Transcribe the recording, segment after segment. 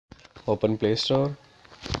Open Play Store,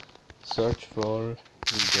 search for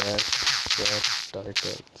Get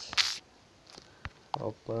Subtitles.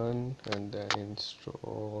 Open and then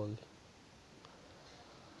install.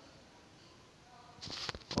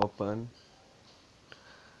 Open,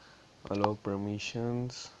 allow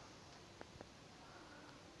permissions,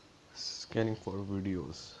 scanning for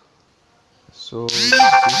videos. So this is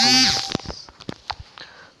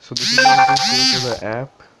the interface to the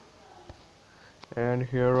app, and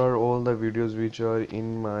here are all the videos which are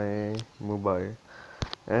in my mobile,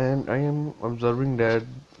 and I am observing that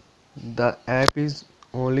the app is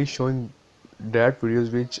only showing that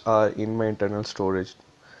videos which are in my internal storage.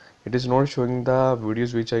 It is not showing the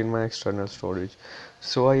videos which are in my external storage.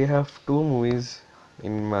 So I have two movies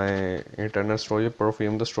in my internal storage: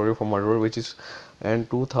 Perfume, the Story of a Murderer, which is, and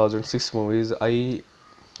 2006 movies. I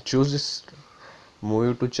choose this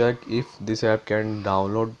movie to check if this app can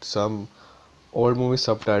download some old movie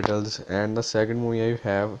subtitles. And the second movie I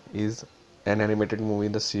have is an animated movie,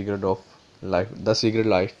 The Secret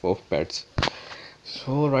Life of Pets.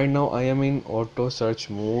 So right now I am in auto search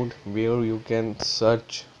mode, where you can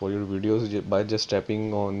search for your videos by just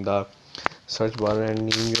tapping on the search bar and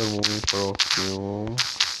name your movie Perfume.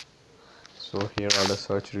 So here are the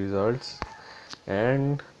search results,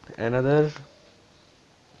 and another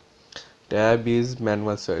tab is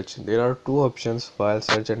manual search. There are two options: file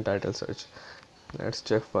search and title search. Let's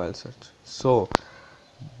check file search. So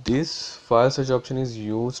this file search option is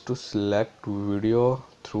used to select video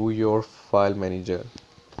through your file manager.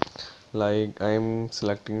 Like I am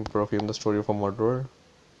selecting Perfume, the Story of a Murderer,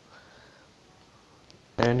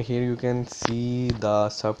 and here you can see the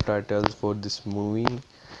subtitles for this movie.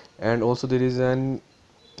 And also there is an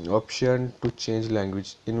option to change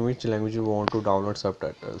language, in which language you want to download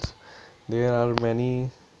subtitles. There are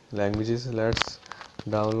many languages. Let's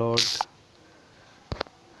download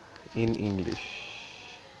in English,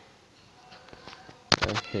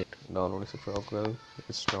 and hit download is a progress.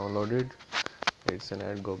 It's downloaded. It's an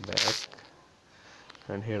ad. Go back,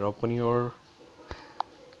 and here open your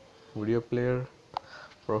video player,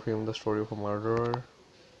 Perfume, the Story of a Murderer,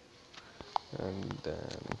 and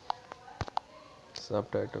then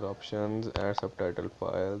subtitle options, add subtitle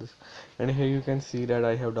files. And here you can see that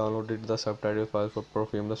I have downloaded the subtitle file for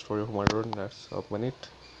Perfume, the Story of a Murderer. Let's open it.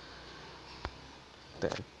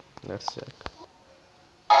 Then let's check.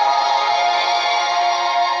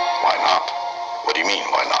 Why not? What do you mean,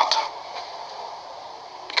 why not?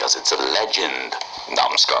 Because it's a legend,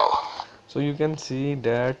 numbskull. So you can see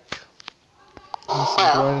that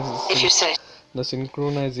if you say. the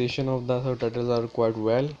synchronization of the subtitles are quite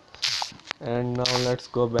well. And now let's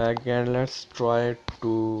go back and let's try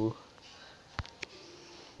to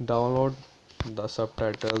download the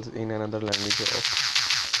subtitles in another language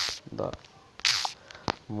of the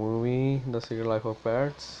movie, The Secret Life of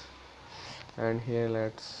Pets. And here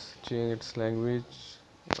let's change its language.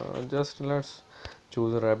 Just let's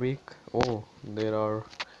choose Arabic. Oh, there are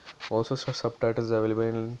also subtitles available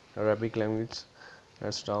in Arabic language.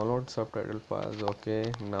 Let's download subtitle files.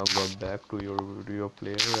 Okay, now go back to your video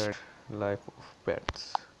player and Life of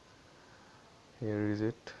Pets. Here is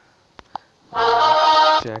it.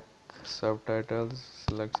 Check subtitles,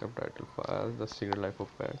 select subtitle files, The Secret Life of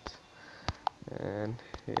Pets, and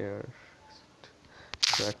here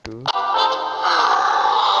back to.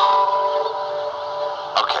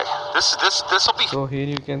 Okay, this'll be. So here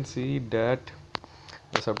you can see that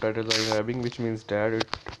the subtitles are in Arabic, which means that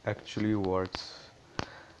it actually works.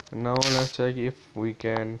 Now let's check if we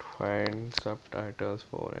can find subtitles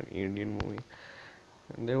for an Indian movie.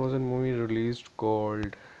 And there was a movie released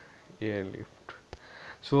called Airlift.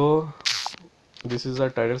 So this is a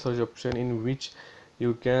title search option in which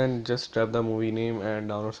you can just type the movie name and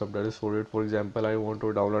download subtitles for it. For example, I want to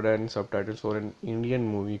download and subtitles for an Indian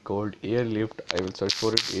movie called Airlift. I will search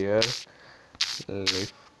for it.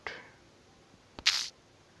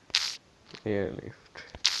 Airlift,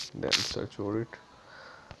 then search for it.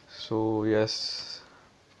 So yes,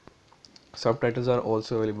 subtitles are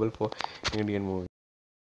also available for Indian movies.